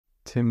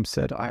Tim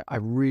said, I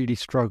really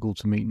struggle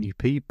to meet new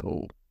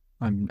people.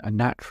 I'm a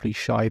naturally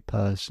shy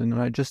person and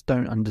I just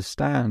don't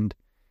understand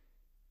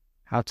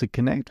how to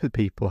connect with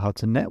people, how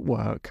to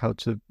network, how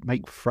to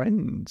make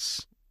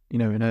friends,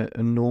 in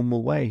a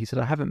normal way. He said,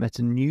 I haven't met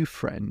a new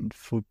friend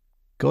for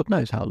God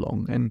knows how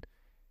long. And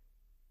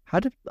how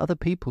do other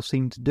people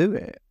seem to do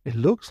it? It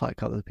looks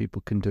like other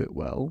people can do it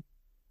well.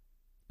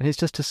 And it's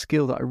just a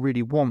skill that I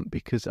really want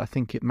because I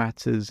think it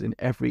matters in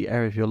every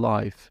area of your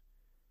life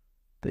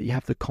that you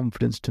have the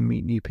confidence to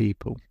meet new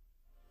people.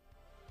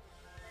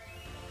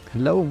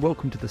 Hello and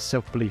welcome to the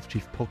Self-Belief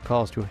Chief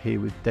podcast. You're here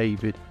with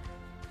David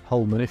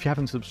Holman. If you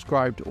haven't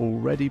subscribed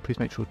already, please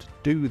make sure to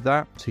do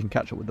that so you can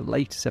catch up with the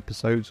latest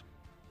episodes,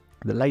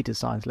 the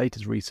latest science,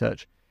 latest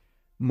research,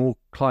 more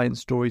client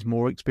stories,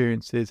 more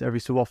experiences.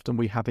 Every so often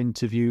we have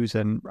interviews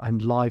and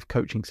live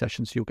coaching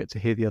sessions, so you'll get to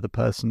hear the other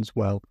person as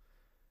well.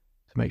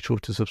 So make sure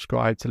to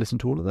subscribe to listen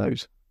to all of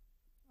those.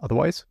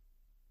 Otherwise,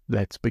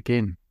 let's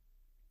begin.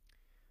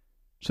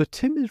 So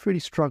Tim is really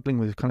struggling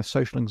with kind of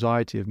social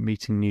anxiety of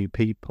meeting new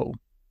people.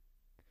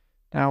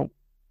 Now,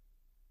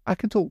 I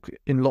can talk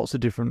in lots of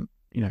different,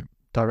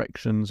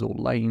 directions or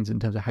lanes in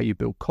terms of how you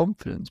build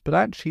confidence, but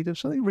actually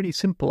there's something really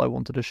simple I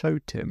wanted to show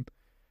Tim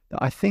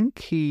that I think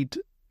he'd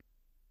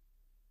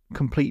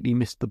completely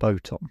missed the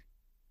boat on.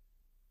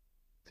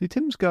 See,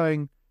 Tim's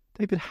going,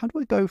 David, how do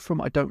I go from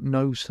I don't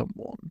know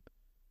someone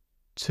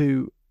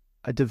to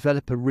I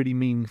develop a really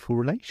meaningful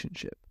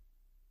relationship?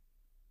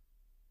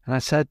 And I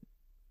said,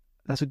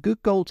 that's a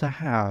good goal to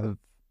have,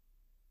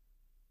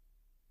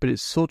 but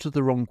it's sort of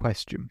the wrong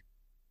question.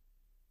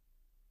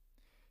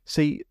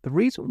 See, the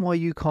reason why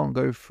you can't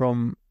go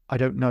from I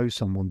don't know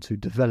someone to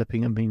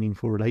developing a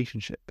meaningful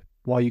relationship,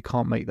 why you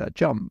can't make that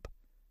jump,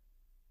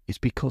 is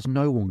because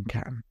no one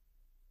can.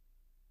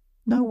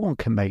 No one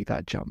can make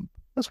that jump.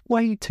 That's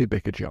way too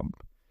big a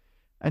jump.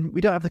 And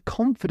we don't have the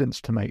confidence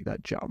to make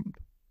that jump.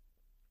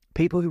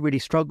 People who really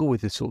struggle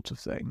with this sort of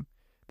thing,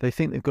 they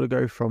think they've got to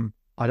go from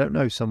I don't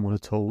know someone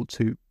at all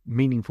to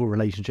meaningful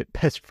relationship,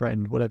 best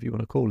friend, whatever you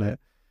want to call it,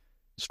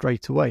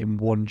 straight away in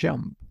one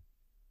jump.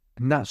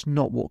 And that's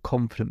not what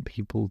confident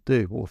people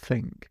do or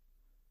think.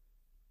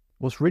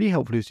 What's really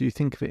helpful is you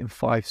think of it in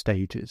 5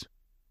 stages.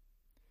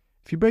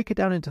 If you break it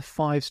down into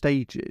 5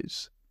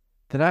 stages,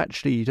 then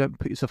actually you don't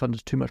put yourself under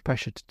too much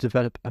pressure to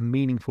develop a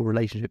meaningful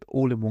relationship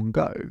all in one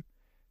go.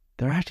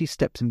 There are actually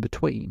steps in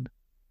between.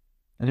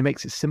 And it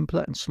makes it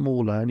simpler and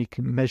smaller and you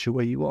can measure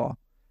where you are.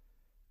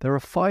 There are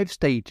 5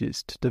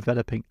 stages to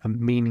developing a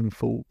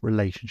meaningful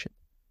relationship.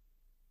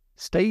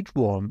 Stage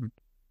 1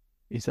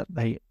 is that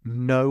they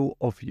know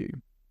of you.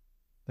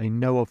 They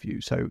know of you.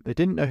 So they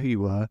didn't know who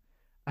you were,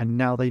 and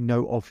now they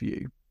know of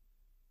you.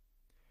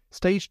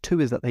 Stage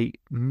 2 is that they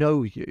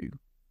know you,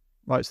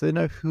 right? So they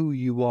know who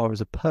you are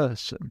as a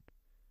person.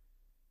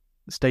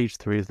 Stage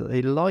 3 is that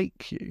they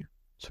like you.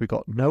 So we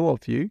got know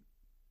of you,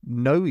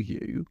 know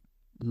you,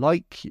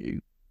 like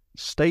you.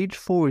 Stage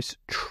 4 is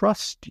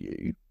trust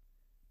you.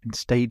 And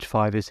stage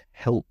 5 is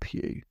help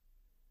you.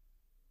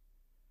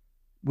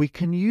 We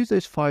can use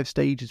those 5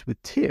 stages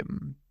with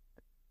Tim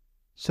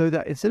so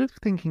that instead of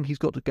thinking he's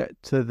got to get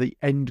to the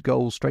end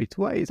goal straight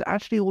away, it's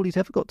actually all he's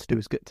ever got to do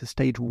is get to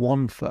stage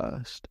 1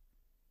 first.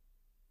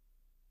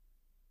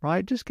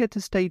 Right? Just get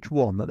to stage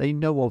 1, that they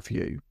know of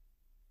you,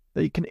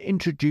 that you can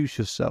introduce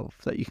yourself,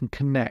 that you can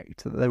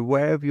connect, that they're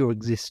aware of your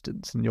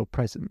existence and your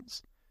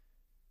presence.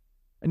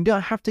 And you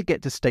don't have to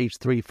get to stage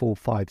 3, 4,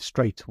 5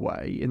 straight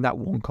away in that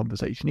one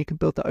conversation. You can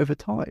build that over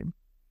time.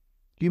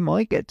 You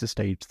might get to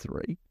stage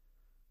 3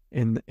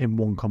 in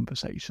one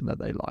conversation that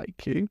they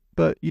like you,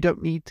 but you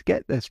don't need to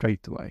get there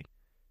straight away.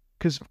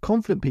 Because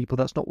confident people,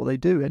 that's not what they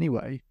do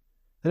anyway.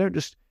 They don't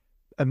just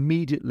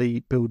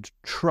immediately build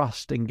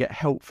trust and get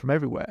help from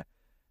everywhere.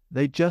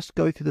 They just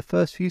go through the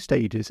first few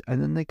stages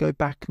and then they go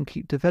back and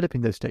keep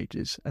developing those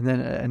stages. And then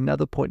at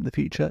another point in the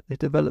future, they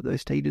develop those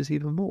stages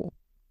even more.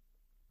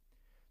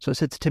 So I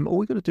said to Tim, all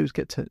we've got to do is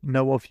get to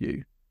know of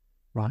you,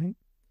 right?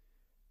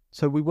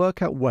 So we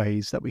work out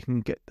ways that we can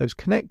get those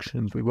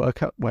connections. We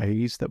work out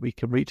ways that we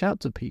can reach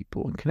out to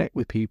people and connect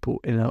with people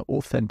in an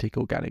authentic,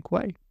 organic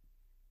way.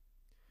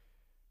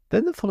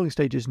 Then the following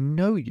stage is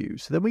know you.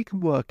 So then we can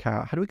work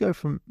out, how do we go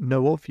from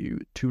know of you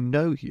to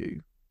know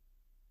you,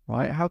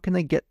 right? How can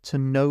they get to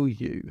know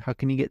you? How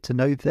can you get to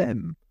know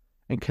them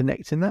and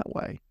connect in that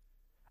way?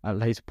 At a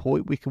later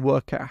point, we can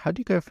work out, how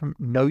do you go from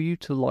know you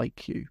to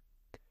like you?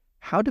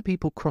 How do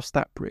people cross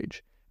that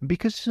bridge? And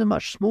because it's a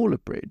much smaller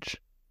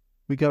bridge,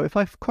 we go, if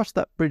I've crossed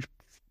that bridge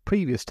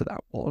previous to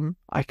that one,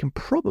 I can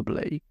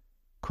probably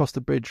cross the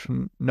bridge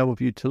from know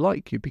of you to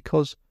like you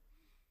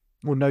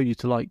or know you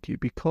to like you,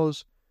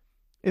 because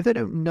if they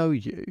don't know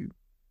you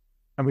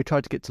and we try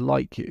to get to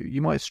like you,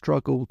 you might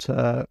struggle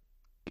to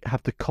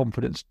have the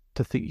confidence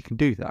to think you can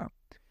do that.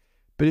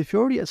 But if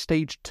you're already at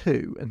stage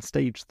 2 and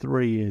stage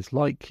 3 is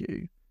like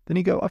you, then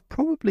you go, I've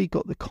probably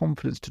got the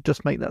confidence to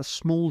just make that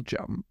small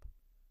jump,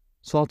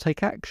 so I'll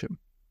take action.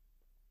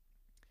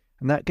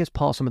 And that gets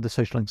past some of the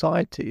social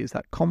anxiety, is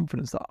that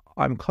confidence that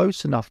I'm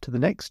close enough to the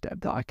next step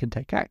that I can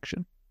take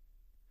action.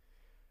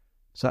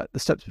 So the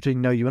steps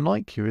between know you and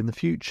like you. In the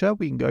future,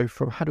 we can go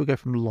from, how do we go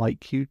from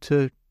like you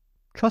to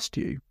trust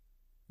you,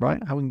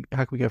 right? How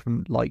can we go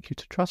from like you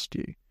to trust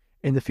you?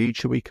 In the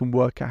future, we can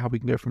work out how we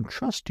can go from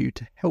trust you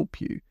to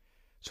help you.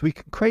 So we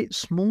can create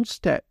small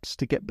steps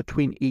to get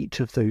between each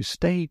of those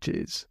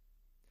stages.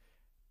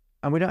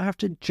 And we don't have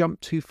to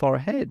jump too far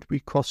ahead. We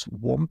cross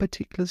one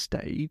particular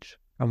stage,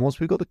 and once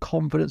we've got the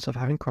confidence of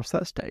having crossed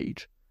that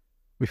stage,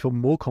 we feel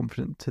more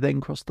confident to then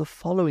cross the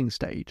following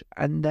stage,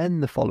 and then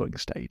the following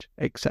stage,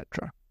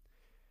 etc.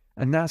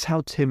 And that's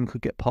how Tim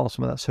could get past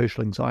some of that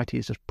social anxiety,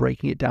 is just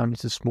breaking it down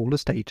into smaller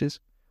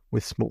stages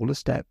with smaller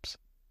steps,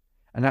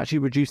 and actually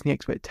reducing the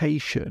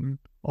expectation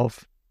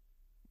of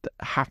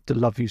have to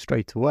love you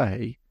straight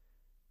away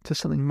to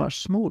something much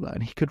smaller.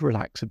 And he could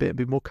relax a bit and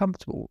be more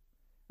comfortable.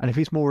 And if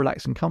he's more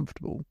relaxed and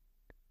comfortable,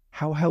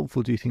 how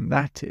helpful do you think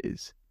that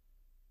is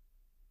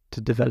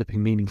to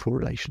developing meaningful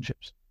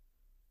relationships?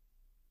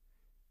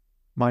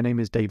 My name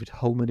is David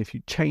Holman. If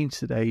you change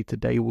today,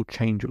 today will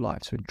change your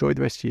life. So enjoy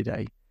the rest of your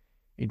day.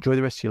 Enjoy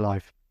the rest of your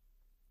life.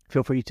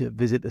 Feel free to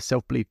visit the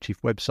Self Belief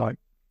Chief website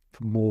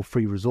for more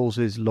free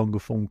resources, longer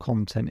form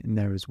content in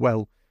there as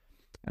well.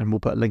 And we'll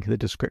put a link in the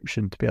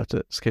description to be able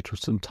to schedule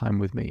some time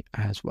with me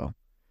as well.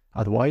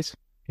 Otherwise,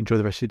 enjoy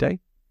the rest of your day,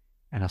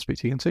 and I'll speak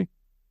to you again soon.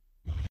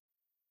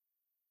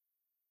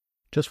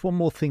 Just one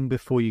more thing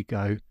before you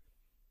go.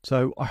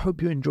 So I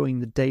hope you're enjoying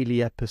the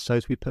daily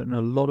episodes. We put in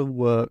a lot of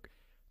work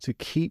to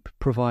keep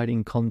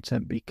providing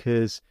content,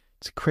 because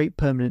to create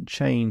permanent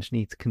change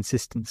needs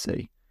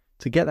consistency.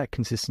 To get that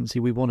consistency,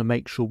 we want to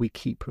make sure we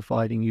keep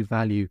providing you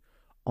value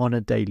on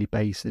a daily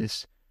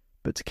basis.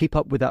 But to keep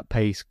up with that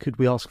pace, could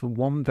we ask for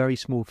one very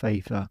small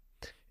favor?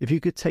 If you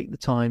could take the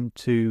time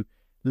to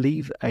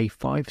leave a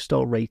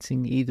 5-star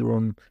rating either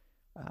on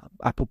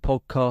Apple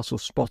Podcasts or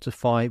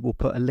Spotify. We'll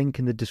put a link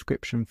in the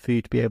description for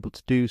you to be able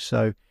to do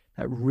so.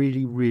 That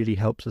really, really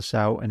helps us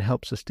out and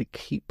helps us to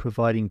keep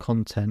providing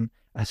content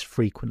as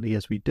frequently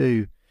as we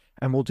do.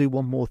 And we'll do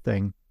one more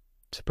thing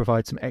to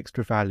provide some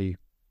extra value.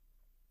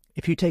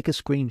 If you take a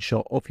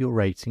screenshot of your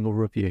rating or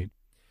review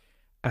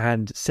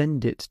and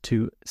send it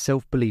to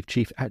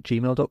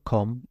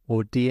selfbeliefchief@gmail.com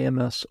or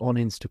DM us on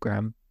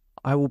Instagram,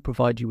 I will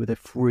provide you with a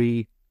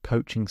free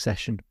coaching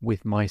session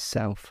with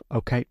myself.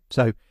 Okay,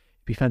 so it'd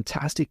be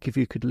fantastic if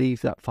you could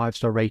leave that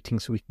 5-star rating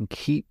so we can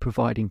keep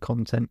providing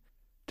content.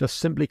 Just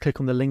simply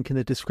click on the link in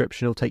the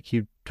description. It'll take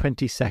you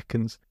 20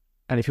 seconds.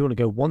 And if you want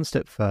to go one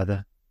step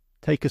further,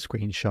 take a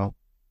screenshot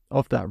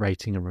of that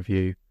rating and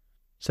review,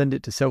 send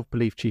it to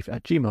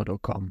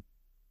selfbeliefchief@gmail.com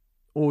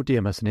or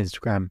DM us on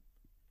Instagram,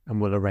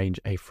 and we'll arrange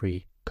a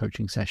free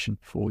coaching session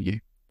for you.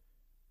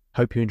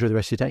 Hope you enjoy the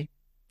rest of your day,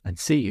 and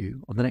see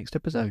you on the next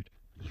episode.